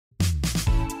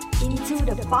Into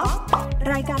the Pop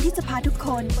รายการที่จะพาทุกค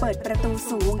นเปิดประตู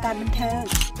สู่วงการบันเทิง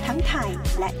ทั้งไทย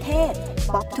และเทศ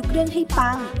ป๊อปทุกเรื่องให้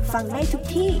ปังฟังได้ทุก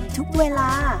ที่ทุกเวล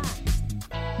า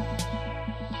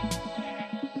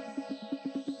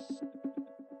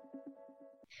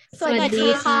สวัสดี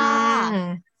ค่ะ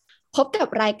พบกับ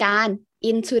รายการ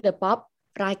Into the Pop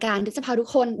รายการที่จะพาทุก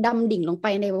คนดำดิ่งลงไป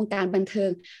ในวงการบันเทิ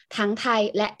งทั้งไทย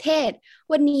และเทศ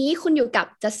วันนี้คุณอยู่กับ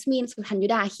จัสมิน สุธัญญุ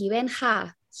ดา คีเว่นค่ะ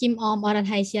คิมออม อร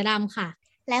ทัย เชียรำค่ะ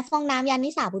และฟองน้ำ ยานิ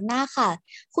สา บุญนาคค่ะ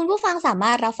คุณผู้ฟังสาม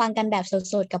ารถรับฟังกันแบบ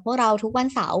สดๆกับพวกเราทุกวัน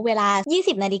เสาร์เวลา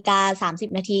 20:30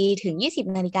 น. ถึง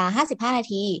 20:55 น.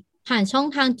 ผ่านช่อง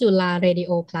ทางจุฬา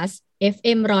Radio Plus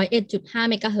FM 101.5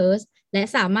 เมกะเฮิรตซ์และ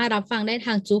สามารถรับฟังได้ท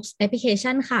างจุ๊กแอปพลิเค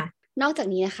ชันค่ะนอกจาก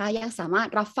นี้นะคะยังสามารถ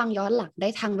รับฟังย้อนหลังได้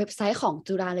ทางเว็บไซต์ของ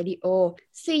จุฬา Radio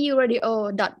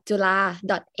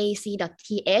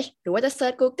curadio.jula.ac.th หรือว่าจะเซิ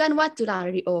ร์ช Google ว่าจุฬา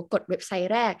Radio กดเว็บไซ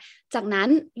ต์แรกจากนั้น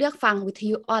เลือกฟังวิท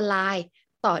ยุออนไลน์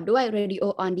ต่อด้วย Radio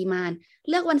on Demand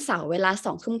เลือกวันเสาร์เวลา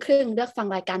 20:30 นเลือกฟัง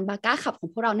รายการบาก้าขับของ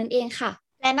พวกเรานั่นเองค่ะ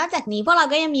และนอกจากนี้พวกเรา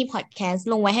ก็ยังมีพอดแคสต์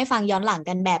ลงไว้ให้ฟังย้อนหลัง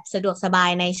กันแบบสะดวกสบาย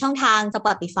ในช่องทาง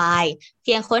Spotify เ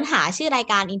พียงค้นหาชื่อราย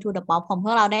การ Into the Pop ของพ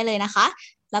วกเราได้เลยนะคะ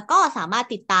แล้วก็สามารถ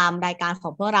ติดตามรายการขอ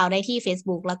งพวกเราได้ที่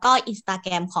Facebook แล้วก็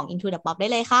Instagram ของ Into the Pop ได้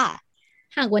เลยค่ะ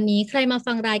หากวันนี้ใครมา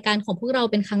ฟังรายการของพวกเรา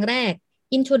เป็นครั้งแรก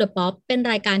Into the Pop เป็น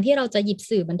รายการที่เราจะหยิบ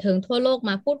สื่อบันเทิงทั่วโลก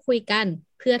มาพูดคุยกัน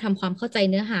เพื่อทำความเข้าใจ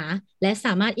เนื้อหาและส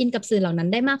ามารถอินกับสื่อเหล่านั้น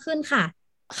ได้มากขึ้นค่ะ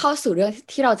เข้าสู่เรื่อง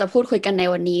ที่เราจะพูดคุยกันใน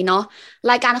วันนี้เนาะ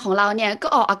รายการของเราเนี่ยก็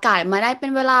ออกอากาศมาได้เป็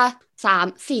นเวลา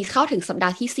3-4เข้าถึงสัปดา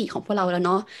ห์ที่4ของพวกเราแล้วเ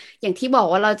นาะอย่างที่บอก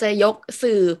ว่าเราจะยก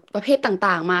สื่อประเภท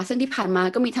ต่างๆมาซึ่งที่ผ่านมา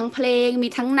ก็มีทั้งเพลงมี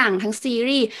ทั้งหนังทั้งซี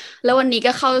รีส์แล้ววันนี้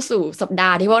ก็เข้าสู่สัปดา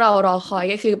ห์ที่พวกเรารอคอย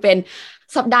ก็คือเป็น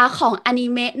สัปดาห์ของอนิ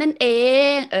เมะนั่นเอ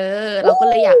งเราก็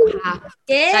เลยอยากพา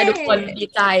ให้ทุกคนดี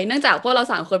ใจเนื่องจากพวกเรา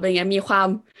3คนเป็นไงมีความ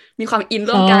อิน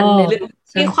ร่วมกันในเรื่อง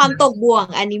มีความตกบ่วง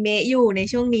อนิเมะอยู่ใน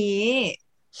ช่วงนี้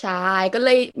ใช่ก็เล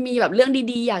ยมีแบบเรื่อง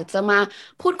ดีๆอยากจะมา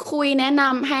พูดคุยแนะน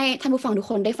ำให้ท่านผู้ฟังทุก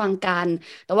คนได้ฟังกัน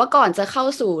แต่ว่าก่อนจะเข้า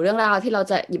สู่เรื่องราวที่เรา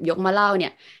จะหยิบยกมาเล่าเนี่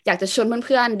ยอยากจะชวนเ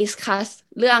พื่อนๆดิสคัส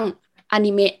เรื่องอ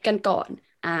นิเมะกันก่อน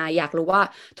อยากรู้ว่า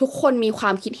ทุกคนมีควา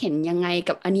มคิดเห็นยังไง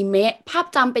กับอนิเมะภาพ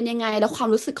จำเป็นยังไงแล้วความ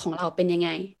รู้สึกของเราเป็นยังไง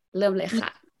เริ่มเลยค่ะ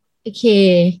โอเค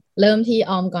เริ่มที่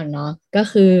ออมก่อนเนาะก็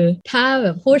คือถ้าแบ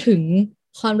บพูดถึง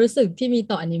ความรู้สึกที่มี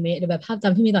ต่ออนิเมะหรือแบบภาพจ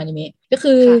ำที่มีต่ออนิเมะก็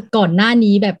คือก่อนหน้า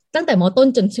นี้แบบตั้งแต่ม.ต้น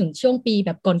จนถึงช่วงปีแบ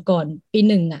บก่อนปี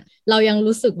1อะเรายัง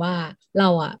รู้สึกว่าเรา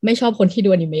อะไม่ชอบคนที่ดู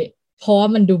อนิเมะเพราะว่า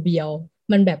มันดูเบียว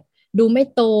มันแบบดูไม่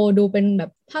โตดูเป็นแบ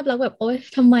บภาพลักษณ์แบบโอ๊ย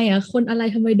ทำไมอะคนอะไร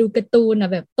ทำไมดูการ์ตูนอะ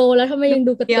แบบโตแล้วทำไมยัง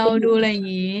ดูการ์ตูนดูอะไรอย่าง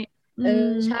งี้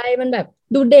ใช่มันแบบ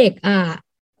ดูเด็กอะ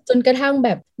จนกระทั่งแบ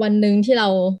บวันนึงที่เรา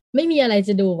ไม่มีอะไรจ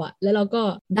ะดูอะแล้วเราก็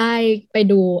ได้ไป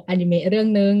ดูอนิเมะเรื่อง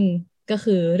นึงก็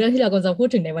คือเรื่องที่เรากำลังจะพูด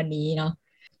ถึงในวันนี้เนาะ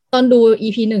ตอนดู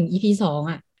EP 1 EP 2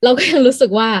อะเราก็ยังรู้สึก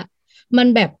ว่ามัน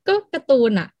แบบก็การ์ตู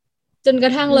นอะจนกร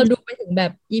ะทั่งเราดูไปถึงแบ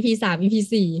บ EP 3 EP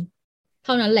 4เ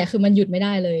ท่านั้นแหละคือมันหยุดไม่ไ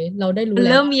ด้เลยเราได้รู้แล้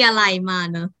วเริ่มมีอะไรมา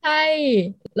เนอะใช่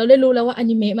เราได้รู้แล้วว่าอ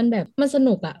นิเมะมันแบบมันส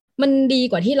นุกอะมันดี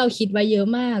กว่าที่เราคิดไว้เยอะ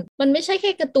มากมันไม่ใช่แ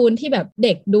ค่การ์ตูนที่แบบเ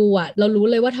ด็กดูอะเรารู้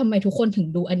เลยว่าทำไมทุกคนถึง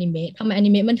ดูอนิเมะทำไมอนิ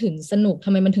เมะมันถึงสนุกทำ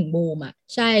ไมมันถึงบูมอะ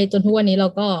ใช่จนทุกวันนี้เรา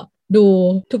ก็ดู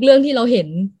ทุกเรื่องที่เราเห็น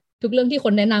ทุกเรื่องที่ค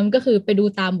นแนะนำก็คือไปดู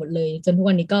ตามหมดเลยจนทุก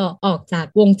วันนี้ก็ออกจาก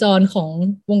วงจรของ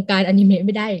วงการอนิเมะไ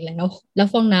ม่ได้อีกแล้ว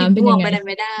ฟองน้ำเป็นยังไง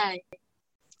ไม่ได้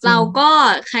เราก็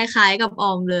คล้ายๆกับอ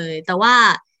อมเลยแต่ว่า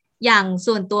อย่าง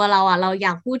ส่วนตัวเราอ่ะเราอย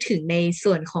ากพูดถึงใน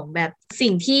ส่วนของแบบสิ่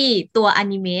งที่ตัวอ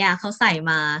นิเมะอ่ะเขาใส่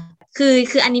มา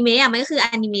คืออนิเมะอ่ะมันก็คือแ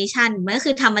อนิเมชันมันก็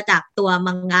คือทำมาจากตัว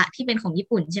มังงะที่เป็นของญี่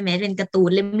ปุ่นใช่ไหมเป็นการ์ตูน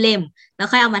เล่มๆแล้ว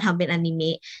ค่อยเอามาทำเป็นอนิเม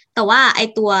ะแต่ว่าไอ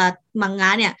ตัวมังงะ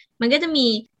เนี่ยมันก็จะมี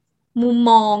มุม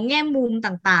มองแง่มุม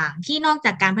ต่างๆที่นอกจ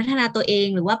ากการพัฒนาตัวเอง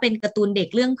หรือว่าเป็นการ์ตูนเด็ก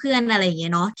เรื่องเพื่อนอะไรอย่างเงี้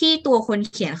ยเนาะที่ตัวคน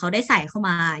เขียนเขาได้ใส่เข้าม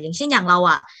าอย่างเช่นอย่างเรา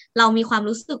อ่ะเรามีความ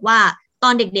รู้สึกว่าตอ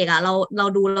นเด็กๆอ่ะเรา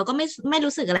ดูเราก็ไม่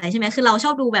รู้สึกอะไรใช่ไหมคือเราช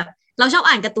อบดูแบบเราชอบ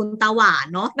อ่านการ์ตูนตาหวาน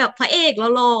เนาะแบบพระเอก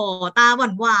หล่อๆตา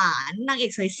หวานๆนางเอ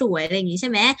กสวยๆอะไรอย่างงี้ใช่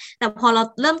ไหมแต่พอเรา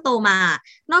เริ่มโตมา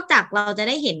นอกจากเราจะไ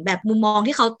ด้เห็นแบบมุมมอง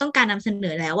ที่เขาต้องการนำเสน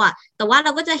อแล้วอะแต่ว่าเร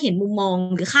าก็จะเห็นมุมมอง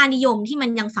หรือค่านิยมที่มัน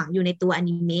ยังฝังอยู่ในตัวอ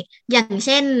นิเมะอย่างเ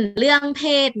ช่นเรื่องเพ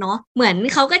ศเนาะเหมือน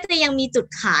เขาก็จะยังมีจุด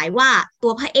ขายว่าตั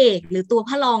วพระเอกหรือตัวพ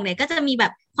ระรองเนี่ยก็จะมีแบ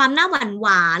บความหน้าหว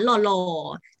านหล่อ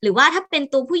ๆหรือว่าถ้าเป็น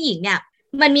ตัวผู้หญิงเนี่ย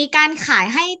มันมีการขาย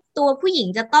ให้ตัวผู้หญิง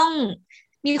จะต้อง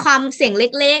มีความเสียงเ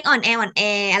ล็กๆอ่อนแอ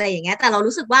อะไรอย่างเงี้ยแต่เรา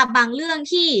รู้สึกว่าบางเรื่อง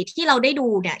ที่เราได้ดู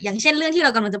เนี่ยอย่างเช่นเรื่องที่เร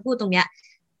ากำลังจะพูดตรงเนี้ย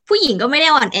ผู้หญิงก็ไม่ได้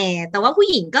อ่อนแอแต่ว่าผู้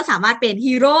หญิงก็สามารถเป็น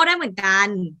ฮีโร่ได้เหมือนกัน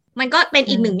มันก็เป็น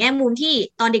อีกหนึ่งแง่มุมที่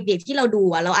ตอนเด็กๆที่เราดู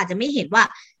เราอาจจะไม่เห็นว่า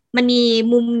มันมี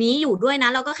มุมนี้อยู่ด้วยนะ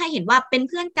เราก็แค่เห็นว่าเป็นเ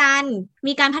พื่อนกัน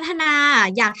มีการพัฒนา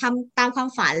อยากทำตามความ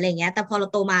ฝันอะไรเงี้ยแต่พอเรา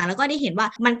โตมาแล้วก็ได้เห็นว่า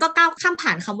มันก็ก้าวข้ามผ่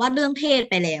านคำว่าเรื่องเพศ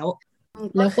ไปแล้ว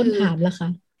แล้วคนถามล่ะคะ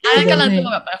กำลังจะ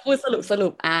แบบพูดสรุ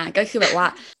ปก็คือแบบว่า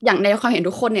อย่างในความเห็น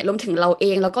ทุกคนเนี่ยรวมถึงเราเอ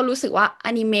งเราก็รู้สึกว่าอ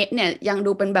นิเมะเนี่ยยัง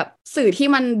ดูเป็นแบบสื่อที่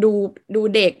มันดู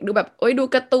เด็กดูแบบโอ๊ยดู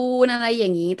การ์ตูนอะไรอย่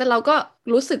างนี้แต่เราก็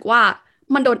รู้สึกว่า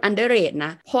มันโดน underrate น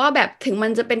ะเพราะว่าแบบถึงมั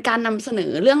นจะเป็นการนำเสน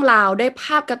อเรื่องราวด้วยภ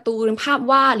าพการ์ตูนภาพ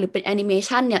วาดหรือเป็นแอนิเม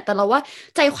ชันเนี่ยแต่เราว่า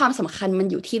ใจความสำคัญมัน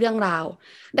อยู่ที่เรื่องราว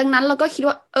ดังนั้นเราก็คิด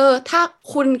ว่าถ้า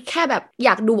คุณแค่แบบอย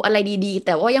ากดูอะไรดีๆแ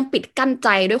ต่ว่ายังปิดกั้นใจ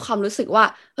ด้วยความรู้สึกว่า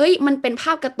เฮ้ยมันเป็นภ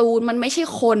าพการ์ตูนมันไม่ใช่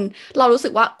คนเรารู้สึ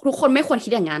กว่าทุกคนไม่ควรคิ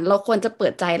ดอย่างนั้นเราควรจะเปิ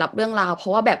ดใจรับเรื่องราวเพรา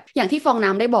ะว่าแบบอย่างที่ฟองน้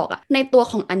ำได้บอกอะในตัว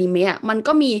ของอนิเมะมัน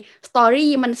ก็มีสตอ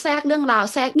รี่มันแทรกเรื่องราว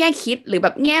แทรกแง่คิดหรือแบ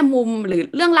บแง่มุมหรือ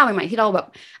เรื่องราวใหม่ๆที่เราแบบ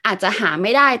อาจจะหาไ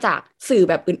ม่ได้จากสื่อ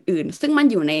แบบอื่นๆซึ่งมัน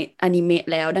อยู่ในอนิเมะ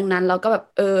แล้วดังนั้นเราก็แบบ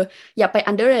อย่าไป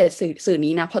underrate สื่อ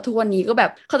นี้นะเพราะทุกวันนี้ก็แบ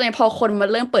บเข้าใจพอคนมา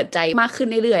เริ่มเปิดใจมากขึ้น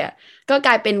เรื่อยๆก็ก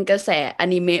ลายเป็นกระแสอ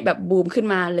นิเมะแบบบูมขึ้น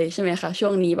มาเลยใช่ไหมคะช่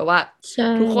วงนี้แบบว่า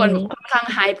ทุกคนค่อนข้าง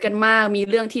ไฮป์กันมากมี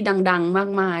เรื่องที่ดังๆมาก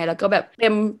มายแล้วก็แบบเต็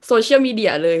มโซเชียลมีเดี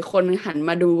ยเลยคนหัน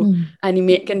มาดูอนิเม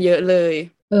ะกันเยอะเลย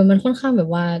มันค่อนข้างแบบ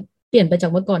ว่าเปลี่ยนไปจา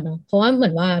กเมื่อก่อนเนาะเพราะว่าเหมื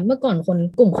อนว่าเมื่อก่อน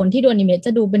กลุ่มคนที่ดูอนิเมะจ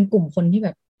ะดูเป็นกลุ่มคนที่แบ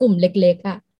บกลุ่มเล็กๆ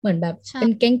อ่ะเหมือนแบบเป็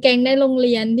นแก๊งๆในโรงเ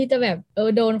รียนที่จะแบบ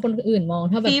โดนคนอื่นมอง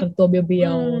ถ้าแบบทำตัวเบีย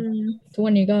วๆทุก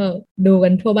วันนี้ก็ดูกั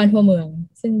นทั่วบ้านทั่วเมือง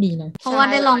ซึ่งดีเนาะเพราะว่า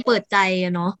ได้ลองเปิดใจอ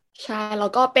ะเนาะใช่แล้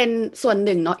วก็เป็นส่วนห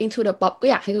นึ่งเนาะ Into the Pop ก็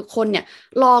อยากให้ทุกคนเนี่ย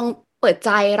ลองเปิดใ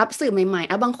จรับสื่อใหม่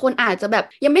ๆบางคนอาจจะแบบ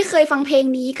ยังไม่เคยฟังเพลง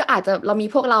นี้ก็อาจจะเรามี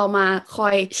พวกเรามาคอ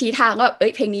ยชี้ทางว่า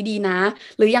เพลงนี้ดีนะ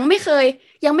หรือยังไม่เคย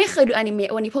ดูอนิเม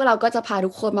ะวันนี้พวกเราก็จะพาทุ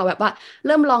กคนมาแบบว่าเ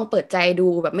ริ่มลองเปิดใจดู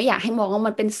แบบไม่อยากให้มองว่า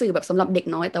มันเป็นสื่อแบบสำหรับเด็ก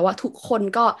น้อยแต่ว่าทุกคน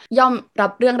ก็ย่อมรั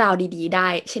บเรื่องราวดีๆได้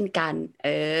เช่นกัน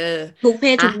ทุกเพ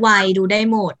ศทุกวัยดูได้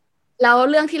หมดแล้ว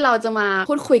เรื่องที่เราจะมา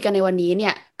พูดคุยกันในวันนี้เนี่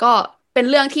ยก็เป็น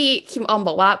เรื่องที่คิมออมบ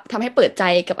อกว่าทำให้เปิดใจ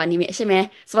กับอนิเมะใช่ไหม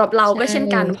สำหรับเราก็เช่น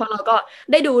กันเพราะเราก็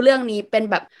ได้ดูเรื่องนี้เป็น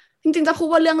แบบจริงๆจะพูด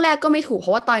ว่าเรื่องแรกก็ไม่ถูกเพร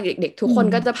าะว่าตอนเด็กๆทุกคน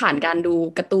ก็จะผ่านการดู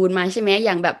การ์ตูนมาใช่ไหมอ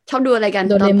ย่างแบบชอบดูอะไรกัน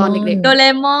ตอนเด็กๆโดเร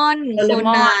มอนโค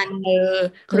นัน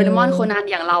โดเรมอนโคนัน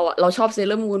อย่างเราเราชอบเซเ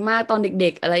ลอร์มูนมากตอนเด็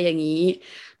กๆอะไรอย่างนี้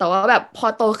แต่ว่าแบบพอ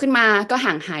โตขึ้นมาก็ห่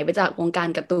างหายไปจากวงการ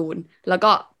การ์ตูนแล้ว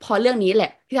ก็พอเรื่องนี้แหล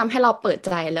ะที่ทำให้เราเปิดใ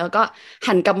จแล้วก็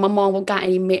หันกลับมามองวงการอ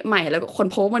นิเมะใหม่แล้วคน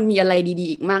พบมันมีอะไรดีๆ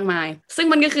อีกมากมายซึ่ง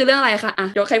มันก็คือเรื่องอะไรคะ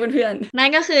ยกให้เพื่อนๆนั่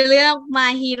นก็คือเรื่อง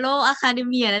My Hero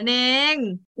Academia นั่นเอง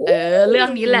เรื่อง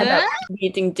นี้แหละแบบดี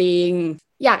จริง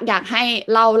ๆอยากให้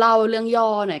เล่าเรื่องย่อ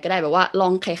หน่อยก็ได้แบบว่าลอ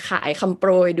งขายคำโป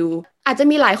รยดูอาจจะ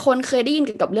มีหลายคนเคยได้ยินเ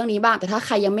กี่ยวกับเรื่องนี้บ้างแต่ถ้าใค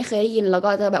รยังไม่เคยได้ยินแล้วก็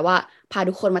จะแบบว่าพา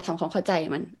ทุกคนมาทำความเข้าใจ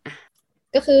มัน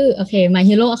ก็คือโอเค My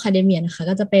Hero Academia นะคะ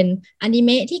ก็จะเป็นอนิเม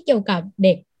ะที่เกี่ยวกับเ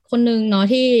ด็กคนนึงเนาะ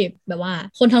ที่แบบว่า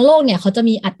คนทั้งโลกเนี่ยเขาจะ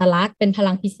มีอัตลักษณ์เป็นพ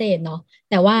ลังพิเศษเนาะ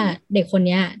แต่ว่าเด็กคน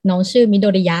นี้น้องชื่อมิโด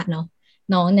ริยะเนาะ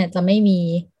น้องเนี่ยจะไม่มี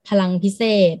พลังพิเศ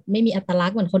ษไม่มีอัตลัก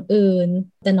ษณ์เหมือนคนอื่น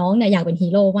แต่น้องเนี่ยอยากเป็นฮี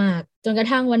โร่มากจนกระ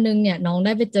ทั่งวันนึงเนี่ยน้องไ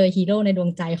ด้ไปเจอฮีโร่ในดวง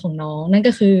ใจของน้องนั่น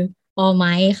ก็คือออไม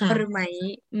ท์ค่ะออไม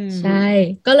ท์ใช่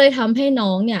ก็เลยทำให้น้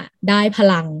องเนี่ยได้พ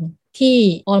ลังที่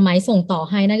ออไมท์ส่งต่อ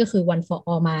ให้นั่นก็คือ One for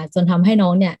All มาจนทำให้น้อ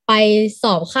งเนี่ยไปส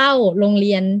อบเข้าโรงเ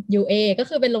รียน UA ก็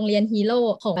คือเป็นโรงเรียนฮีโร่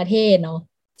ของประเทศเนาะ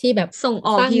ที่แบบส่งอ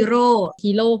อกฮีโ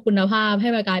ร่คุณภาพให้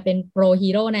มากลายเป็นโปรฮี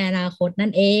โร่ในอนาคตนั่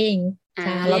นเอง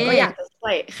เราก็อยากจะช่ว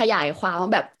ยขยายความว่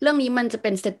าแบบเรื่องนี้มันจะเป็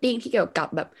นเซตติ้งที่เกี่ยวกับ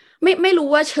แบบไม่รู้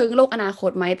ว่าเชิงโลกอนาค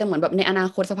ตไหมแต่เหมือนแบบในอนา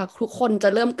คตสักพักทุกคนจะ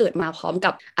เริ่มเกิดมาพร้อม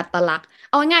กับอัตลักษณ์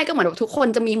เอาง่ายก็เหมือนแบบทุกคน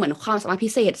จะมีเหมือนความสามารถพิ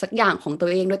เศษสักอย่างของตัว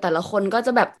เองโดยแต่ละคนก็จ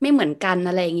ะแบบไม่เหมือนกัน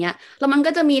อะไรเงี้ยแล้วมัน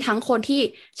ก็จะมีทั้งคนที่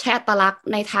ใช้อัตลักษณ์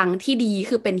ในทางที่ดี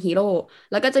คือเป็นฮีโร่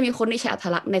แล้วก็จะมีคนที่ใช้อัต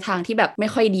ลักษณ์ในทางที่แบบไม่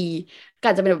ค่อยดีก็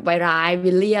อาจจะเป็นแบบวายร้าย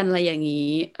วิลเลียนอะไรอย่าง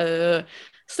นี้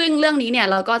ซึ่งเรื่องนี้เนี่ย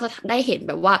เราก็จะได้เห็นแ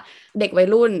บบว่าเด็กวัย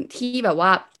รุ่นที่แบบว่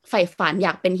าใฝ่ฝันอย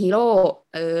ากเป็นฮีโร่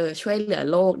ช่วยเหลือ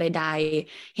โลกใด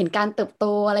ๆเห็นการเติบโต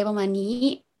อะไรประมาณนี้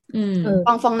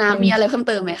ฟองน้ำมีอะไรเพิ่ม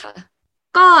เติมไหมคะ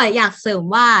ก็อยากเสริม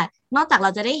ว่านอกจากเรา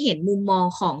จะได้เห็นมุมมอง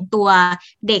ของตัว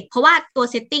เด็กเพราะว่าตัว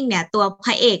เซตติ้งเนี่ยตัวพ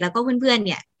ระเอกแล้วก็เพื่อนๆเ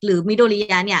นี่ยหรือมิโดริ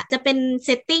ยะเนี่ยจะเป็นเซ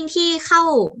ตติ้งที่เข้า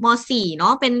ม.4 เนา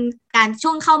ะเป็นการช่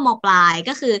วงเข้าม.ปลาย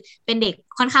ก็คือเป็นเด็ก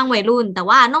ค่อนข้างวัยรุ่นแต่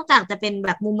ว่านอกจากจะเป็นแ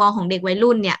บบมุมมองของเด็กวัย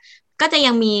รุ่นเนี่ยก็จะ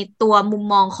ยังมีตัวมุม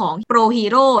มองของโปรฮี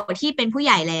โร่ที่เป็นผู้ใ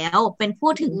หญ่แล้วเป็นพู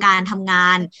ดถึงการทำงา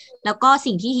นแล้วก็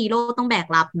สิ่งที่ฮีโร่ต้องแบก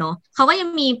รับเนาะเขาก็ยัง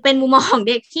มีเป็นมุมมองของ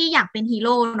เด็กที่อยากเป็นฮีโ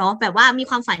ร่เนาะแบบว่ามี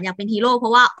ความฝันอยากเป็นฮีโร่เพรา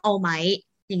ะว่าเอาไหม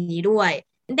อย่างนี้ด้วย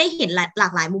ได้เห็นหลา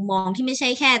กหลายมุมมองที่ไม่ใช่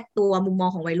แค่ตัวมุมมอง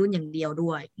ของวัยรุ่นอย่างเดียว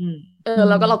ด้วย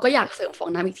เราก็อยากเสริมฟอง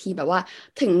น้ำอีกทีแบบว่า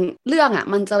ถึงเรื่องอ่ะ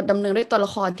มันจะดำเนินด้วยตัวละ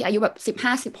ครที่อายุแบบ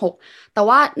15-16แต่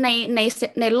ว่า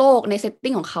ในโลกในเซต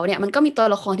ติ้งของเขาเนี่ยมันก็มีตัว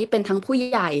ละครที่เป็นทั้งผู้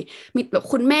ใหญ่มีแบบ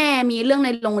คุณแม่มีเรื่องใน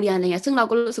โรงเรียนอะไรเงี้ยซึ่งเรา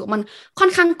ก็รู้สึกว่ามันค่อ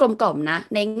นข้างกลมกล่อมนะ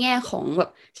ในแง่ของแบบ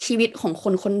ชีวิตของค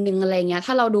นคนหนึ่งอะไรเงี้ย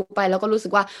ถ้าเราดูไปเราก็รู้สึ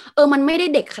กว่ามันไม่ได้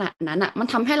เด็กขนาดนั้นอ่ะมัน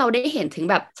ทำให้เราได้เห็นถึง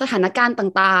แบบสถานการณ์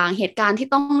ต่างๆเหตุการณ์ที่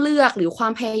ต้องเลือกหรือควา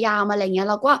มพยายามอะไรเงี้ย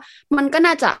เราก็มันก็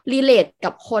น่าจะรีเลท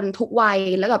กับคนทุกวัย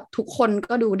แล้วกับทุกคน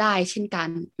ก็ดูได้เช่นกัน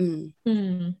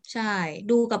ใช่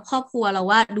ดูกับครอบครัวเรา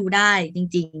ว่าดูได้จ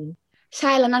ริงใ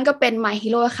ช่แล้วนั่นก็เป็น My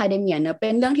Hero Academia เนอะเป็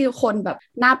นเรื่องที่ทุกคนแบบ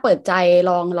น่าเปิดใจ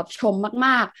ลองรับชมม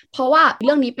ากๆเพราะว่าเ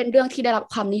รื่องนี้เป็นเรื่องที่ได้รับ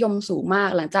ความนิยมสูงมาก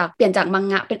หลังจากเปลี่ยนจากมัง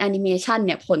งะเป็นแอนิเมชันเ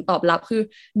นี่ยผลตอบรับคือ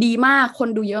ดีมากคน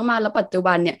ดูเยอะมากแล้วปัจจุ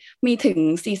บันเนี่ยมีถึง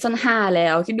ซีซั่น5แล้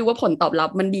วคิดดูว่าผลตอบรับ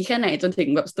มันดีแค่ไหนจนถึง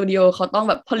แบบสตูดิโอเขาต้อง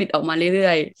แบบผลิตออกมาเรื่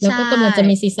อยๆแล้วก็กำลังจะ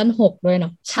มีซีซั่น6ด้วยเนา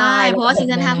ะ ๆใช่เพราะว่าซี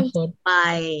ซั่น5เพิ่งจบไป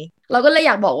เราก็เลยอ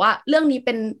ยากบอกว่าเรื่องนี้เ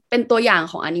ป็นตัวอย่าง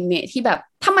ของอนิเมะที่แบบ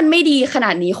ถ้ามันไม่ดีขน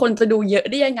าดนี้คนจะดูเยอะ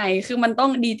ได้ยังไงคือมันต้อ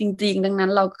งดีจริงๆดังนั้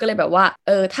นเราก็เลยแบบว่า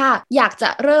ถ้าอยากจะ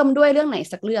เริ่มด้วยเรื่องไหน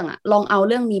สักเรื่องอะลองเอา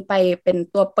เรื่องนี้ไปเป็น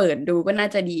ตัวเปิดดูก็น่า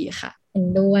จะดีค่ะเห็น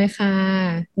ด้วยค่ะ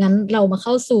งั้นเรามาเ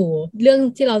ข้าสู่เรื่อง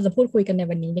ที่เราจะพูดคุยกันใน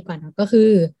วันนี้ดีกว่านะก็คื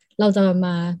อเราจะม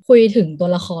าคุยถึงตัว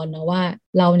ละครนะว่า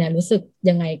เราเนี่ยรู้สึก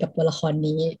ยังไงกับตัวละคร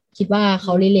นี้คิดว่าเข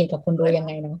ารีเลทกับคนดูยังไ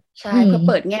งเนาะใช่เพื่อ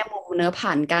เปิดแง่มุมเนื้อผ่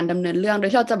านการดำเนินเรื่องโดย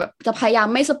ที่เราจะแบบจะพยายาม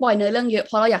ไม่สปอยเนื้อเรื่องเยอะเ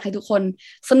พราะเราอยากให้ทุกคน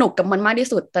สนุกกับมันมากที่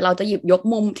สุดแต่เราจะหยิบยก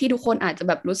มุมที่ทุกคนอาจจะ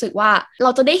แบบรู้สึกว่าเรา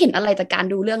จะได้เห็นอะไรจากการ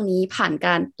ดูเรื่องนี้ผ่านก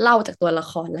ารเล่าจากตัวละ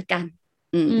ครละกัน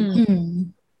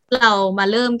เรามา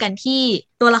เริ่มกันที่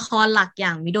ตัวละครหลักอย่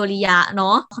างมิโดริยะเน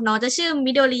าะน้องจะชื่อ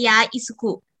มิโดริยะอิซุ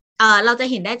กุเราจะ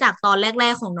เห็นได้จากตอนแร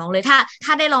กๆของน้องเลยถ้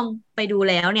าได้ลองไปดู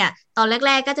แล้วเนี่ยตอนแ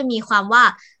รกๆก็จะมีความว่า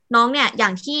น้องเนี่ยอย่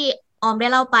างที่ออมได้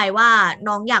เล่าไปว่า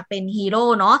น้องอยากเป็นฮีโร่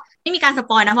เนาะไม่มีการส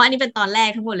ปอยนะเพราะอันนี้เป็นตอนแรก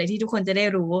ทั้งหมดเลยที่ทุกคนจะได้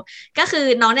รู้ก็คือ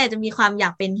น้องเนี่ยจะมีความอยา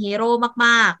กเป็นฮีโร่ม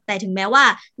ากๆแต่ถึงแม้ว่า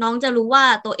น้องจะรู้ว่า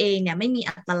ตัวเองเนี่ยไม่มี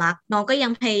อัตลักษณ์น้องก็ยั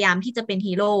งพยายามที่จะเป็น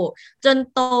ฮีโร่จน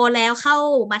โตแล้วเข้า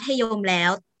มัธยมแล้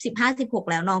ว15-16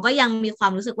แล้วน้องก็ยังมีควา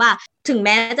มรู้สึกว่าถึงแ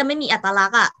ม้จะไม่มีอัตลั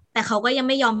กษณ์อ่ะแต่เขาก็ยัง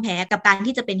ไม่ยอมแพ้กับการ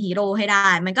ที่จะเป็นฮีโร่ให้ได้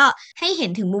มันก็ให้เห็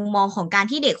นถึงมุมมองของการ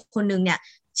ที่เด็กคนนึงเนี่ย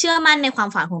เชื่อมั่นในความ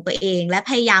ฝันของตัวเองและ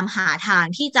พยายามหาทาง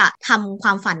ที่จะทำคว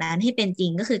ามฝันนั้นให้เป็นจริ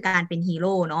งก็คือการเป็นฮีโ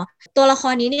ร่เนาะตัวละค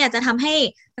รนี้เนี่ยจะทำให้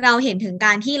เราเห็นถึงก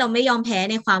ารที่เราไม่ยอมแพ้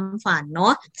ในความฝันเนา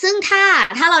ะซึ่ง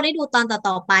ถ้าเราได้ดูตอน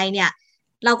ต่อๆไปเนี่ย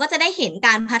เราก็จะได้เห็นก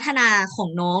ารพัฒนาของ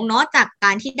น้องเนาะจากก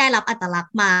ารที่ได้รับอัตลักษ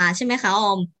ณ์มาใช่ไหมคะอ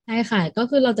อมใช่ค่ะก็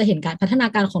คือเราจะเห็นการพัฒนา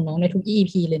การของน้องในทุก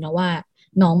EP เลยนะว่า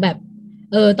น้องแบบ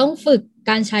ต้องฝึก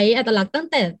การใช้อัตลักษณ์ตั้ง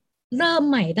แต่เริ่ม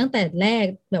ใหม่ตั้งแต่แรก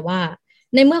แบบว่า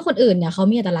ในเมื่อคนอื่นเนี่ยเขา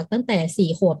มีอัตลักษณ์ตั้งแต่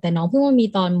4 ขวบแต่น้องเพิ่งมามี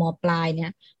ตอนม.ปลายเนี่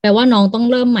ยแปลว่าน้องต้อง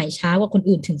เริ่มใหม่ช้ากว่าคน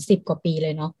อื่นถึง10 กว่าปีเล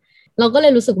ยเนาะเราก็เล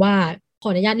ยรู้สึกว่าขอ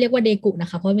อนุญาตเรียกว่าเดกุนะ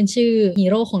คะเพราะเป็นชื่อฮี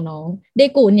โร่ของน้องเด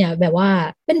กุเนี่ยแบบว่า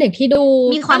เป็นเด็กที่ดู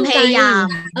มีความพยายาม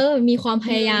มีความพ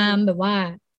ยายามแบบว่า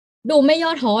ดูไม่ย่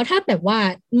อท้อถ้าแบบว่า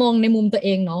มองในมุมตัวเอ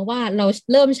งเนาะว่าเรา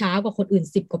เริ่มช้ากว่าคนอื่น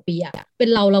10 กว่าปีอะเป็น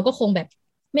เราก็คงแบบ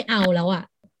ไม่เอาแล้วอะ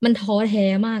มันท้อแท้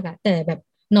มากอะแต่แบบ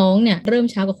น้องเนี่ยเริ่ม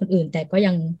ช้ากว่าคนอื่นแต่ก็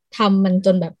ยังทำมันจ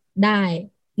นแบบได้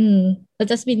แล้ว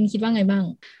จัสมินคิดว่าไงบ้าง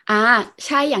ใ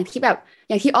ช่อย่าง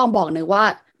ที่ออมบอกเนอะว่า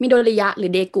มิโดริยะหรื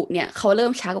อเดกุเนี่ยเขาเริ่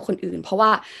มช้ากว่าคนอื่นเพราะว่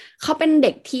าเขาเป็นเ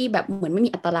ด็กที่แบบเหมือนไม่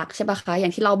มีอัตลักษณ์ใช่ปะคะอย่า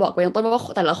งที่เราบอกไปตั้งต้นว่า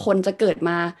แต่ละคนจะเกิดม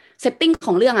าเซตติ้งข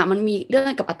องเรื่องมันมีเรื่อ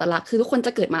งกับอัตลักษณ์คือทุกคนจ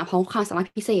ะเกิดมาพร้อมความสามารถ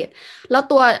พิเศษแล้ว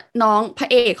ตัวน้องพระ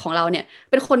เอกของเราเนี่ย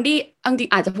เป็นคนที่จริง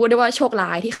อาจจะพูดได้ว่าโชคร้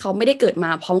ายที่เขาไม่ได้เกิดมา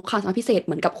พร้อมความสามารถพิเศษเ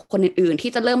หมือนกับคนอื่นๆ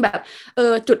ที่จะเริ่มแบบ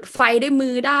จุดไฟด้วยมื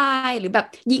อได้หรือแบบ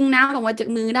ยิงน้ำออกมาจาก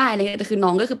มือได้อะไรเงี้ยแต่คือน้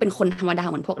องก็คือเป็นคนธรรมดา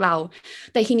เหมือนพวกเรา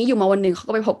แต่ทีนี้อยู่มาวันหนึ่งเขา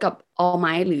ก็ไปพบกับออลไม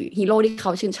ท์หรือฮีโร่ที่เข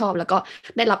าชื่นชอบแล้วก็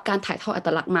ได้รับการถ่ายทอดอัต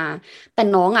ลักษณ์มาแต่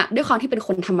น้องด้วยความที่เป็นค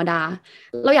นธรรมดา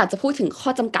เราอยากจะพูดถึงข้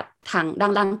อจำกัดทางด้า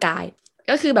นร่างกาย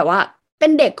ก็คือแบบว่าเป็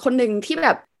นเด็กคนหนึ่งที่แบ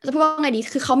บจะพูดว่าไงดี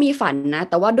คือเขามีฝันนะ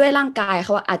แต่ว่าด้วยร่างกายเข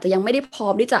าอาจจะยังไม่ได้พร้อ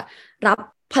มที่จะรับ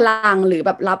พลังหรือแ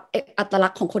บบรับอัตลั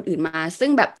กษณ์ของคนอื่นมาซึ่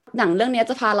งแบบหนังเรื่องนี้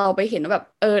จะพาเราไปเห็นว่าแบบ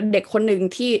เด็กคนหนึ่ง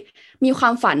ที่มีควา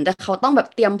มฝันแต่เขาต้องแบบ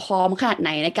เตรียมพร้อมขนาดไหน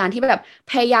ในการที่แบบ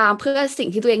พยายามเพื่อสิ่ง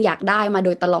ที่ตัวเองอยากได้มาโด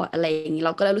ยตลอดอะไรอย่างนี้เร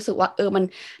าก็เลยรู้สึกว่ามัน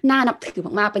น่านับถือ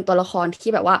มากๆเป็นตัวละคร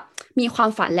ที่แบบว่ามีความ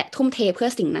ฝันและทุ่มเทเพื่อ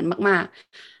สิ่งนั้นมาก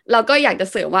ๆเราก็อยากจะ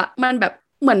เสริมว่ามันแบบ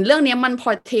เหมือนเรื่องนี้มันพ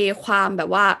อร์เทรตความแบ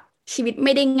บว่าชีวิตไ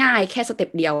ม่ได้ง่ายแค่สเต็ป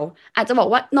เดียวอาจจะบอก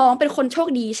ว่าน้องเป็นคนโชค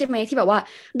ดีใช่ไหมที่แบบว่า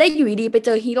ได้อยู่ดีไปเจ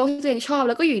อฮีโร่ที่ตัวเองชอบแ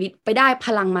ล้วก็อยู่ดีไปได้พ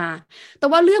ลังมาแต่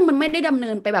ว่าเรื่องมันไม่ได้ดำเนิ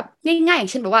นไปแบบง่ายๆอย่า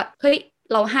งเช่นแบบว่าเฮ้ย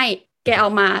เราให้แกเอา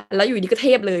มาแล้วอยู่ดีก็เท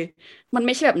พเลย มันไ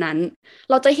ม่ใช่แบบนั้น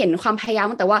เราจะเห็นความพยายาม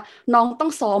แต่ว่าน้องต้อ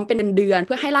งซ้อมเป็นเดือนๆเ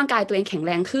พื่อให้ร่างกายตัวเองแข็งแ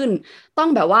รงขึ้นต้อง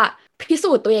แบบว่าพิ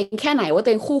สูจน์ตัวเองแค่ไหนว่าตั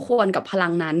วเองคู่ควรกับพลั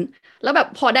งนั้นแล้วแบบ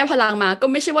พอได้พลังมาก็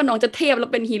ไม่ใช่ว่าน้องจะเทพแล้ว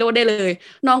เป็นฮีโร่ได้เลย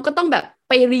น้องก็ต้องแบบ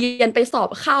ไปเรียนไปสอบ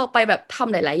เข้าไปแบบท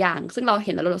ำหลายๆอย่างซึ่งเราเ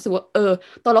ห็นแล้วเรารู้สึกว่า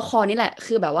ตัวละครนี่แหละ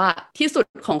คือแบบว่าที่สุด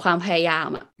ของความพยายาม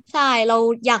อ่ะใช่เรา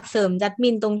อยากเสริมจัดมิ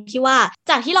นตรงที่ว่า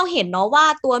จากที่เราเห็นเนาะว่า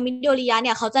ตัวมิโดริยะเ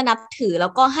นี่ยเขาจะนับถือแล้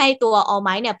วก็ให้ตัวออลไม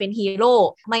ท์เนี่ยเป็นฮีโร่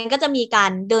มันก็จะมีกา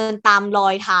รเดินตามรอ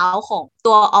ยเท้าของ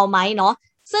ตัวออลไมท์เนาะ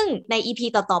ซึ่งใน EP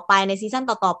ต่อๆไปในซีซั่น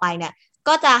ต่อๆไปเนี่ย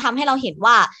ก็จะทำให้เราเห็น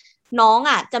ว่าน้อง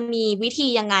อ่ะจะมีวิธี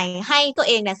ยังไงให้ตัว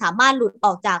เองเนี่ยสามารถหลุดอ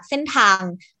อกจากเส้นทาง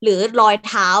หรือรอย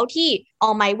เท้าที่ออ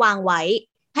ลไมท์วางไว้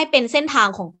ให้เป็นเส้นทาง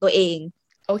ของตัวเอง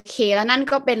โอเคแล้วนั่น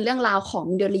ก็เป็นเรื่องราวของ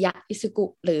มิโดริยะอิซุกุ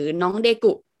หรือน้องเด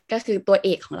กุก็คือตัวเอ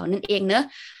กของเรานั่นเองเนอะ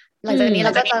หลังจากนี้เร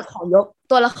าก็จะขอยก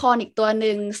ตัวละครอีกตัวห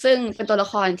นึ่งซึ่งเป็นตัวละ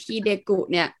ครที่เดกุ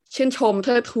เนี่ยชื่นชมเ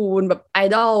ทิดทูนแบบไอ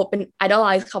ดอลเป็นไอดอลไล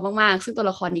ซ์เขามากๆซึ่งตัว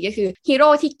ละครนี้ก็คือฮีโร่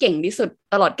ที่เก่งที่สุด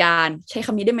ตลอดกาลใช้ค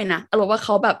ำนี้ได้ไหมนะอารมณ์ว่าเข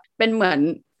าแบบเป็นเหมือน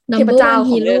เทพ number เจ้า one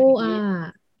ของเรื่อง hero นี้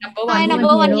number ใช่ one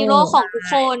number one hero ของทุก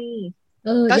คน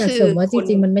ก็อยากคือเสริมว่าจ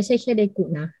ริงๆมันไม่ใช่แค่เดกุ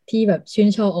นะที่แบบชื่น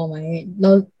ชอบออกไหมเร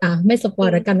าไม่สปอย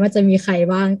แล้วกันว่าจะมีใคร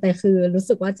บ้างแต่คือรู้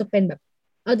สึกว่าจะเป็นแบบ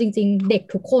เอาจริงๆเด็ก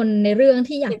ทุกคนในเรื่อง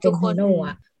ที่อยากเป็นฮีโร่อ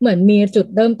ะเหมือนมีจุด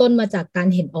เริ่มต้นมาจากการ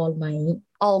เห็นออลไมท์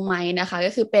All Might นะคะ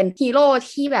ก็คือเป็นฮีโร่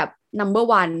ที่แบบ number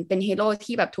one เป็นฮีโร่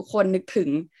ที่แบบทุกคนนึกถึง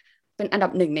เป็นอันดั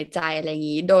บหนึ่งในใจอะไรอย่าง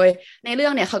นี้โดยในเรื่อ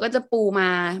งเนี่ยเขาก็จะปูมา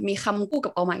มีคำคู่กั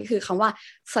บ All Might ก็คือคำว่า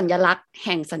สัญลักษณ์แ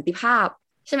ห่งสันติภาพ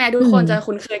ใช่ไหมทุกคนจะ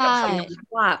คุ้นเคยกับคำนี้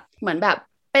ว่าเหมือนแบบ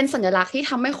เป็นสัญลักษณ์ที่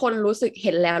ทำให้คนรู้สึกเ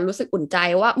ห็นแล้วรู้สึกอุ่นใจ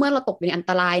ว่าเมื่อเราตกอยู่ในอัน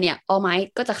ตรายเนี่ยAll Might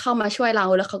ก็จะเข้ามาช่วยเรา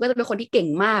แล้วเขาก็จะเป็นคนที่เก่ง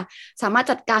มากสามารถ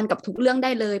จัดการกับทุกเรื่องไ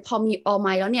ด้เลยพอมีAll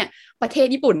Mightแล้วเนี่ยประเทศ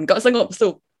ญี่ปุ่นก็สงบสุ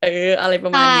ขอะไรประ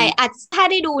มาณนี้ถ้า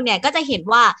ได้ดูเนี่ยก็จะเห็น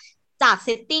ว่าจากเซ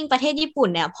ตติ้งประเทศญี่ปุ่น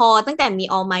เนี่ยพอตั้งแต่มี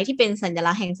ออลไมท์ที่เป็นสัญ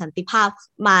ลักษณ์แห่งสันติภาพ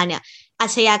มาเนี่ยอา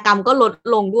ชญากรรมก็ลด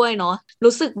ลงด้วยเนาะ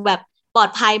รู้สึกแบบปลอด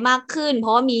ภัยมากขึ้นเพร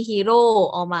าะว่ามีฮีโร่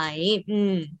ออลไมท์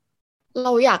เร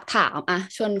าอยากถาม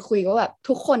ชวนคุยว่าแบบ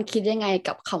ทุกคนคิดยังไง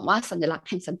กับคำว่าสัญลักษณ์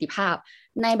แห่งสันติภาพ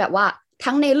ในแบบว่า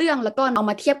ทั้งในเรื่องแล้วก็เอา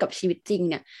มาเทียบกับชีวิตจริง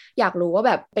เนี่ยอยากรู้ว่าแ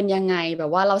บบเป็นยังไงแบ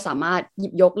บว่าเราสามารถหยิ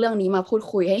บยกเรื่องนี้มาพูด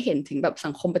คุยให้เห็นถึงแบบสั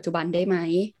งคมปัจจุบันได้ไหม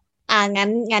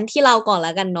งั้นที่เราก่อนแ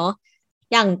ล้วกันเนาะ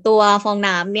อย่างตัวฟอง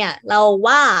น้ำเนี่ยเรา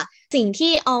ว่าสิ่ง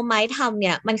ที่ออลไมท์ทำเ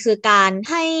นี่ยมันคือการ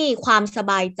ให้ความส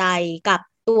บายใจกับ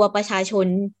ตัวประชาชน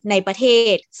ในประเท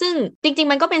ศซึ่งจริง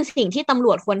ๆมันก็เป็นสิ่งที่ตำร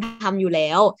วจควรทำอยู่แล้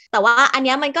วแต่ว่าอัน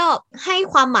นี้มันก็ให้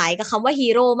ความหมายกับคำว่าฮี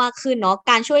โร่มากขึ้นเนาะ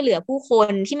การช่วยเหลือผู้ค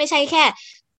นที่ไม่ใช่แค่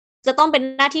จะต้องเป็น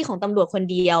หน้าที่ของตำรวจคน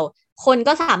เดียวคน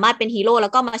ก็สามารถเป็นฮีโร่แล้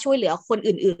วก็มาช่วยเหลือคน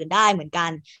อื่นๆได้เหมือนกั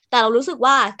นแต่เรารู้สึก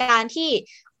ว่าการที่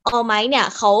ออลไมท์เนี่ย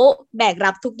เขาแบก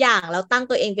รับทุกอย่างแล้วตั้ง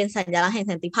ตัวเองเป็นสัญลักษณ์แห่ง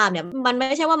สันติภาพเนี่ยมันไ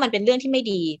ม่ใช่ว่ามันเป็นเรื่องที่ไม่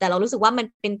ดีแต่เรารู้สึกว่ามัน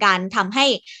เป็นการทำให้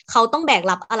เขาต้องแบก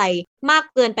รับอะไรมาก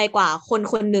เกินไปกว่าคน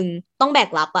คนหนึ่งต้องแบก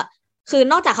รับอ่ะคือ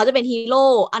นอกจากเขาจะเป็นฮีโร่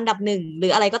อันดับหนึ่งหรื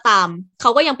ออะไรก็ตามเขา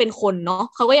ก็ยังเป็นคนเนาะ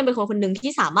เขาก็ยังเป็นคนคนหนึ่ง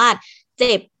ที่สามารถเ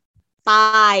จ็บต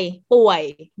ายป่วย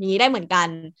อย่างนี้ได้เหมือนกัน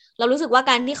เรารู้สึกว่า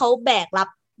การที่เขาแบกรับ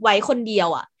ไว้คนเดียว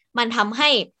อ่ะมันทำให้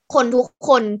คนทุก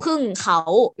คนพึ่งเขา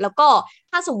แล้วก็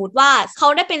ถ้าสมมุติว่าเขา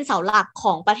ได้เป็นเสาหลักข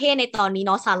องประเทศในตอนนี้เ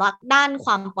นาะเสาหลักด้านค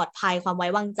วามปลอดภัยความไว้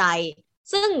วางใจ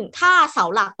ซึ่งถ้าเสา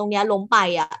หลักตรงนี้ล้มไป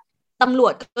อ่ะตำรว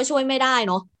จก็ช่วยไม่ได้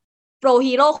เนาะโปร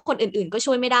ฮีโร่คนอื่นๆก็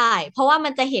ช่วยไม่ได้เพราะว่ามั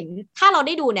นจะเห็นถ้าเราไ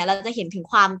ด้ดูเนี่ยเราจะเห็นถึง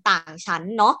ความต่างชั้น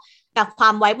เนาะกับควา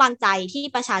มไว้วางใจที่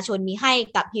ประชาชนมีให้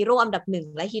กับฮีโร่อันดับหนึ่ง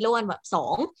และฮีโร่อันดับสอ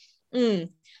ง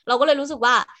เราก็เลยรู้สึก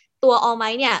ว่าตัวออลไม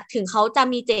ท์เนี่ยถึงเขาจะ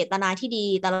มีเจตนาที่ดี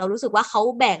แต่เรารู้สึกว่าเขา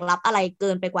แบกรับอะไรเกิ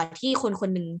นไปกว่าที่คนคน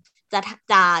หนึ่งจะ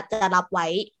รับไว้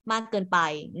มากเกินไป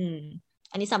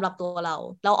อันนี้สำหรับตัวเรา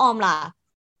แล้วออมล่ะ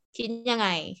คิดยังไง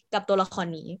กับตัวละคร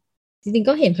นี้จริงๆ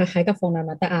ก็เห็นคล้ายๆกับฟองน้ำ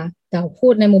นะแต่พู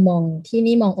ดในมุมมองที่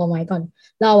นี่มองออลไมท์ก่อน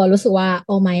เรารู้สึกว่า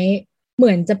ออลไมท์เห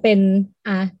มือนจะเป็น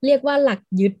เรียกว่าหลัก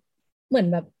ยึดเหมือน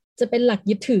แบบจะเป็นหลัก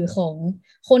ยึดถือของ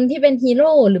คนที่เป็นฮีโ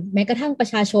ร่หรือแม้กระทั่งประ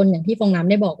ชาชนอย่างที่ฟองน้ำ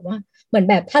ได้บอกว่าเหมือน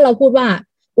แบบถ้าเราพูดว่า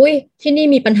อุ้ยที่นี่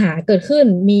มีปัญหาเกิดขึ้น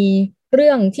มีเ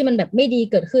รื่องที่มันแบบไม่ดี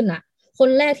เกิดขึ้นคน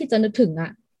แรกที่จะนึกถึง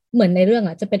เหมือนในเรื่อง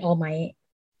จะเป็นออลไมท์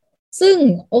ซึ่ง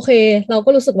โอเคเราก็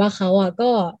รู้สึกว่าเขาก็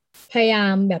พยายา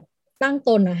มแบบตั้งต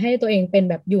นให้ตัวเองเป็น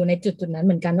แบบอยู่ในจุดนั้นเ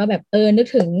หมือนกันว่าแบบนึก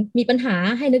ถึงมีปัญหา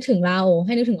ให้นึกถึงเราใ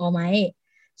ห้นึกถึงออลไมท์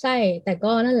ใช่แต่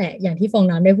ก็นั่นแหละอย่างที่ฟอง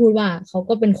น้ำได้พูดว่าเขา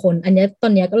ก็เป็นคนอันนี้ตอ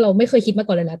นนี้ก็เราไม่เคยคิดมา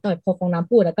ก่อนเลยนะแต่พอฟองน้ำ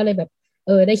พูดแล้วก็เลยแบบ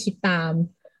ได้คิดตาม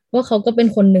ว่าเขาก็เป็น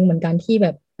คนหนึ่งเหมือนกันที่แบ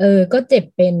บก็เจ็บ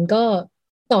เป็นก็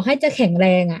ต่อให้จะแข็งแร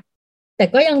งแต่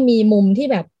ก็ยังมีมุมที่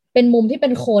แบบเป็นมุมที่เป็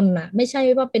นคนไม่ใช่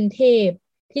ว่าเป็นเทพ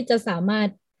ที่จะสามารถ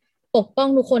ปกป้อง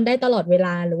ทุกคนได้ตลอดเวล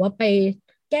าหรือว่าไป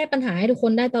แก้ปัญหาให้ทุกค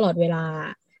นได้ตลอดเวลา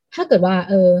ถ้าเกิดว่า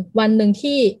วันหนึ่ง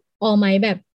ที่ออไมแบ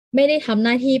บไม่ได้ทำห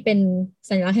น้าที่เป็น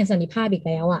สัญลักษณ์แห่งสันติภาพอีก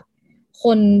แล้วอ่ะค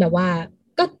นแบบว่า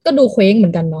ก็ดูเคว้งเหมื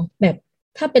อนกันเนาะแบบ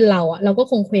ถ้าเป็นเราอ่ะเราก็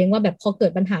คงเคว้งว่าแบบพอเกิ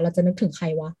ดปัญหาเราจะนึกถึงใคร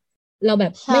วะเราแบ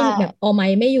บใช่ไม่แบบออไม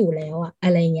ไม่อยู่แล้วอ่ะอ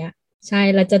ะไรเงี้ยใช่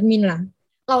แล้วจัดมินล่ะ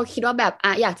เราคิดว่าแบบ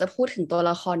อยากจะพูดถึงตัว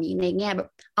ละครนี้ในแง่แบบ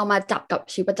เอามาจับกับ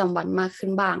ชีวิตประจำวันมากขึ้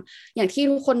นบ้างอย่างที่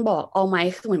ทุกคนบอกเอาไหม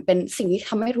คือเหมือนเป็นสิ่งที่ท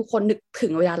ำให้ทุกคนนึกถึ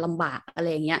งเวลาลำบากอะไร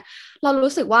อย่างเงี้ยเรา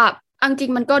รู้สึกว่าจริ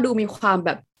งมันก็ดูมีความแบ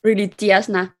บ religious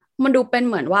นะมันดูเป็น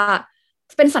เหมือนว่า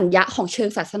เป็นสัญญาของเชิง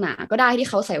ศาสนาก็ได้ที่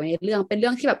เขาใส่ไว้ในเรื่องเป็นเรื่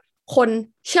องที่แบบคน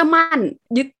เชื่อมั่น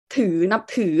ยึดถือนับ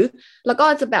ถือแล้วก็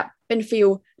จะแบบเป็นฟิล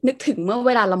นึกถึงเมื่อเ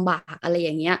วลาลำบากอะไรอ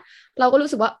ย่างเงี้ย เราก็รู้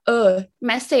สึกว่าแ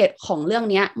มสเสจของเรื่อง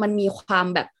นี้มันมีความ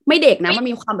แบบไม่เด็กนะมัน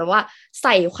มีความแบบว่าใ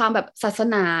ส่ความแบบศาส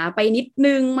นาไปนิด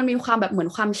นึงมันมีความแบบเหมือน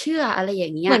ความเชื่ออะไรอย่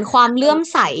างเงี้ยเหมือนความเลื่อม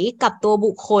ใสกับตัว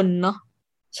บุคคลเนาะ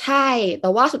ใช่แต่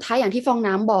ว่าสุดท้ายอย่างที่ฟอง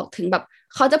น้ำบอกถึงแบบ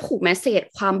เขาจะผูกแมสเสจ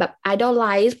ความแบบ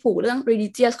idolize ผูกเรื่อง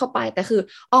religious เข้าไปแต่คือ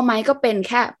ออไมก็เป็นแ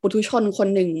ค่ปุถุชนคน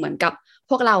หนึ่งเหมือนกับ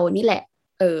พวกเรานี่แหละ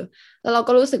แล้วเรา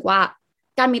ก็รู้สึกว่า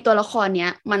การมีตัวละครเนี้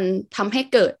ยมันทำให้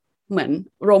เกิดเหมือน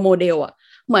โรโมเดลอะ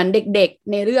เหมือนเด็ก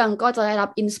ๆในเรื่องก็จะได้รับ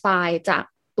อินสปายจาก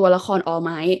ตัวละครออไม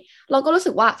เราก็รู้สึ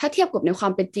กว่าถ้าเทียบกับในควา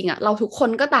มเป็นจริงอะเราทุกคน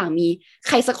ก็ต่างมีใ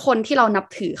ครสักคนที่เรานับ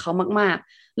ถือเขามาก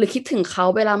ๆหรือคิดถึงเขา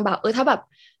เวลาลำบาก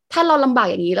ถ้าเราลำบาก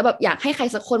อย่างนี้แล้วแบบอยากให้ใคร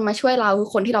สักคนมาช่วยเราคือ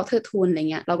คนที่เราเทิดทูนอะไร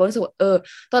เงี้ยเราก็รู้สึกว่า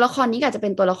ตัวละครนี้ก็อาจจะเป็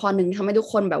นตัวละครหนึ่งที่ทำให้ทุก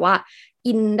คนแบบว่า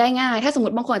อินได้ง่ายถ้าสมม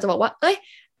ติบางคนจะบอกว่า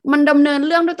มันดำเนินเ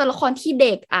รื่องด้วยตัวละครที่เ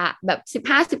ด็กอะแบบ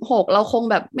15-16เราคง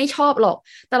แบบไม่ชอบหรอก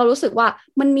แต่เรารู้สึกว่า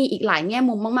มันมีอีกหลายแง่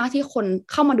มุมมากๆที่คน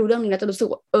เข้ามาดูเรื่องนี้แล้วจะรู้สึก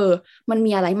ว่ามัน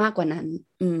มีอะไรมากกว่านั้น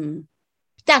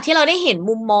จากที่เราได้เห็น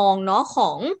มุมมองเนาะขอ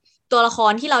งตัวละค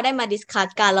รที่เราได้มาดิสคัส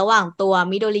กันระหว่างตัว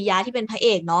มิโดริยะที่เป็นพระเอ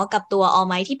กเนาะกับตัวออ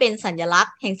ไมที่เป็นสัญลักษ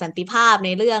ณ์แห่งสันติภาพใน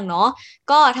เรื่องเนาะ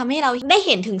ก็ทำให้เราได้เ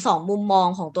ห็นถึงสองมุมมอง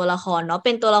ของตัวละครเนาะเ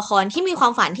ป็นตัวละครที่มีควา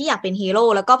มฝันที่อยากเป็นฮีโร่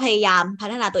แล้วก็พยายามพั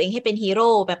ฒนาตัวเองให้เป็นฮีโร่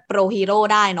แบบโปรฮีโร่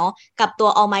ได้เนาะกับตัว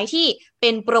ออไมที่เป็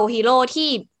นโปรฮีโร่ที่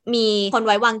มีคนไ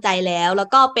ว้วางใจแล้ว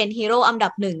ก็เป็นฮีโร่อันดั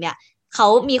บหนึ่งเนี่ยเขา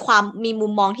มีมุ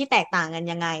มมองที่แตกต่างกัน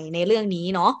ยังไงในเรื่องนี้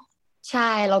เนาะใ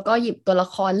ช่แล้วก็หยิบตัวละ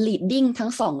คร leading ทั้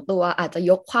ง2ตัวอาจจะ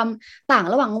ยกความต่าง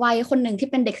ระหว่างวัยคนหนึ่งที่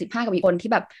เป็นเด็ก15กับอีกคนที่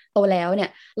แบบโตแล้วเนี่ย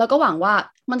แล้วก็หวังว่า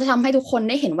มันจะทำให้ทุกคน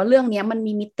ได้เห็นว่าเรื่องนี้มัน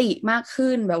มีมิติมาก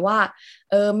ขึ้นแบบว่า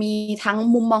มีทั้ง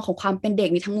มุมมองของความเป็นเด็ก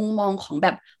มีทั้งมุมมองของแบ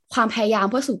บความพยายาม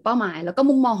เพื่อสู่เป้าหมายแล้วก็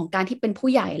มุมมองของการที่เป็นผู้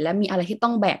ใหญ่และมีอะไรที่ต้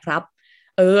องแบกรับ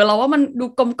เราว่ามันดู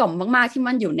กลมกล่อมมากๆที่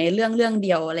มันอยู่ในเรื่องเ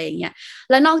ดียวอะไรอย่างเงี้ย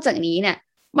และนอกจากนี้เนี่ย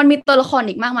มันมีตัวละคร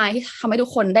อีกมากมายที่ทำให้ทุก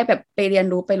คนได้แบบไปเรียน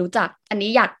รู้ไปรู้จักอันนี้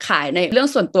อยากขายในเรื่อง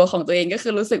ส่วนตัวของตัวเองก็คื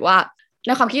อรู้สึกว่าใน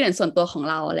ความคิดเห็นส่วนตัวของ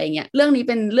เราอะไรเงี้ยเรื่องนี้เ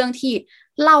ป็นเรื่องที่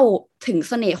เล่าถึง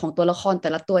เสน่ห์ของตัวละครแต่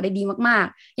ละตัวได้ดีมาก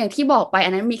ๆอย่างที่บอกไปอั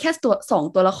นนั้นมีแค่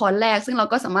2ตัวละครแรกซึ่งเรา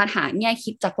ก็สามารถหาแง่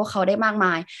คิดจากพวกเขาได้มากม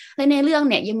ายและในเรื่อง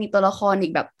เนี่ยยังมีตัวละครอี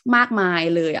กแบบมากมาย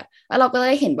เลยอ่ะแล้วเราก็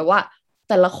ได้เห็นแบบว่า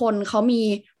แต่ละคนเขามี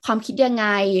ความคิดยังไง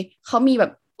เขามีแบ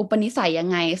บอุปนิสัยยัง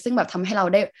ไงซึ่งแบบทำให้เรา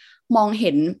ได้มองเ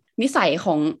ห็นนิสัยข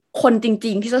องคนจ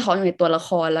ริงๆที่สะท้อนอยู่ในตัวละค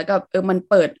รแล้วก็มัน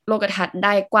เปิดโลกทัศน์ไ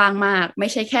ด้กว้างมากไม่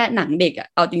ใช่แค่หนังเด็กอะ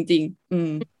เอาจริง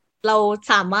ๆเรา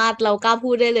กล้า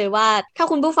พูดได้เลยว่าถ้า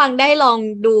คุณผู้ฟังได้ลอง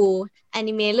ดูอ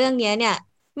นิเมะเรื่องนี้เนี่ย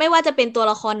ไม่ว่าจะเป็นตัว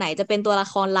ละครไหนจะเป็นตัวละ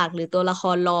ครหลักหรือตัวละค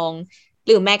รรองห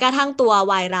รือแม้กระทั่งตัว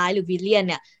วายร้ายหรือวิลเลียน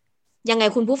เนี่ยยังไง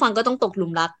คุณผู้ฟังก็ต้องตกหลุ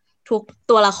มรักทุก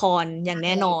ตัวละครอย่างแ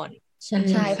น่นอน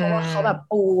ใช่เพราะว่าเขาแบบ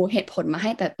ปูเหตุผลมาใ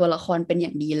ห้แต่ตัวละครเป็นอย่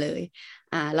างดีเลย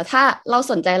แล้วถ้าเรา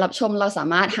สนใจรับชมเราสา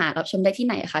มารถหารับชมได้ที่ไ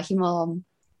หนคะคิมอม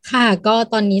ค่ะก็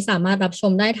ตอนนี้สามารถรับช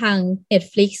มได้ทาง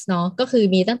Netflix เนาะก็คือ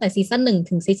มีตั้งแต่ซีซั่น1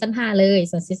ถึงซีซั่น5เลย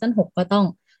ส่วนซีซั่น6ก็ต้อง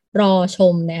รอช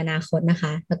มในอนาคตนะค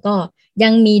ะแล้วก็ยั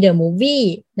งมี The Movie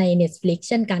ใน Netflix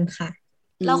เช่นกันค่ะ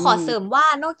เราขอเสริมว่า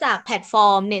นอกจากแพลตฟอ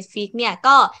ร์ม Netflix เนี่ย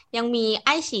ก็ยังมีไอ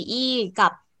ฉีอีกั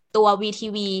บตัว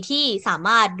VTV ที่สาม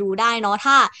ารถดูได้เนาะ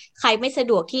ถ้าใครไม่สะ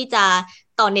ดวกที่จะ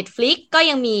ต่อ Netflix ก็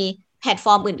ยังมีแพลตฟ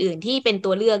อร์มอื่นๆที่เป็น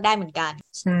ตัวเลือกได้เหมือนกัน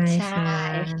ใช่ค่ะ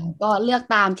ก็เลือก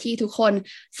ตามที่ทุกคน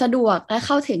สะดวกและเ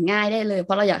ข้าถึงง่ายได้เลยเพ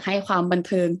ราะเราอยากให้ความบันเ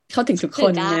ทิงเข้าถึงทุกค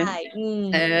นนะ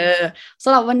ส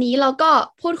ำหรับวันนี้เราก็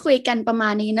พูดคุยกันประมา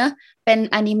ณนี้เนอะเป็น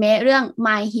อนิเมะเรื่อง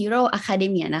My Hero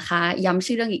Academia นะคะย้ำ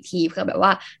ชื่อเรื่องอีกทีเพื่อแบบว่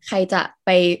าใครจะไป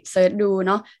เซิร์ชดูเ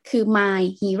นาะคือ My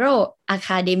Hero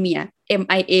Academia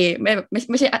MIA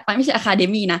ไม่ใช่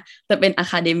Academy นะแต่เป็น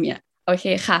Academia โอเค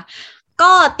ค่ะ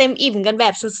ก็เต็มอิ่มกันแบ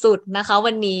บสุดๆนะคะ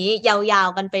วันนี้ยาว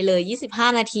ๆกันไปเลย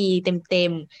25นาทีเต็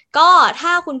มๆก็ถ้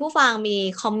าคุณผู้ฟังมี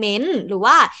คอมเมนต์หรือ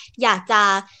ว่าอยากจะ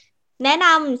แนะน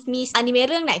ำมีอนิเมะ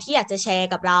เรื่องไหนที่อยากจะแชร์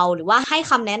กับเราหรือว่าให้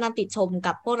คำแนะนำติดชม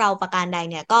กับพวกเราประการใด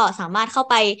เนี่ยก็สามารถเข้า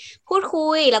ไปพูดคุ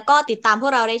ยแล้วก็ติดตามพว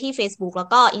กเราได้ที่ Facebook แล้ว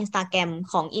ก็ Instagram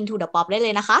ของ Into the Pop ได้เล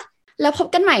ยนะคะ แล้วพบ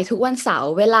กันใหม่ทุกวันเสาร์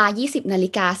เวลา 20:30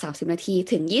 น.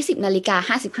 ถึง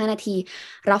 20:55 น.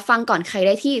 รับฟังก่อนใครไ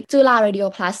ด้ที่จุฬา Radio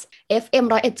Plus FM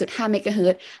 101.5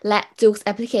 MHz และ Joox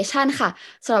Application ค่ะ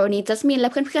สำหรับวันนี้จัสมินและ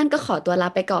เพื่อนๆก็ขอตัวลา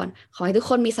ไปก่อนขอให้ทุก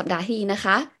คนมีสัปดาห์ที่ดีนะค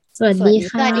ะสวัสดี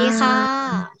ค่ะ สวัสดีค่ะ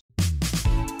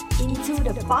Into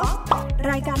the Pop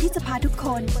รายการที่จะพาทุกค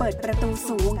นเปิดประตู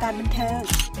สู่วงการบันเทิง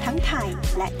ทั้งไทย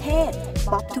และเทศ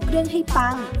ป๊อปทุกเรื่องให้ปั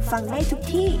งฟังได้ทุก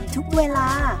ที่ทุกเวลา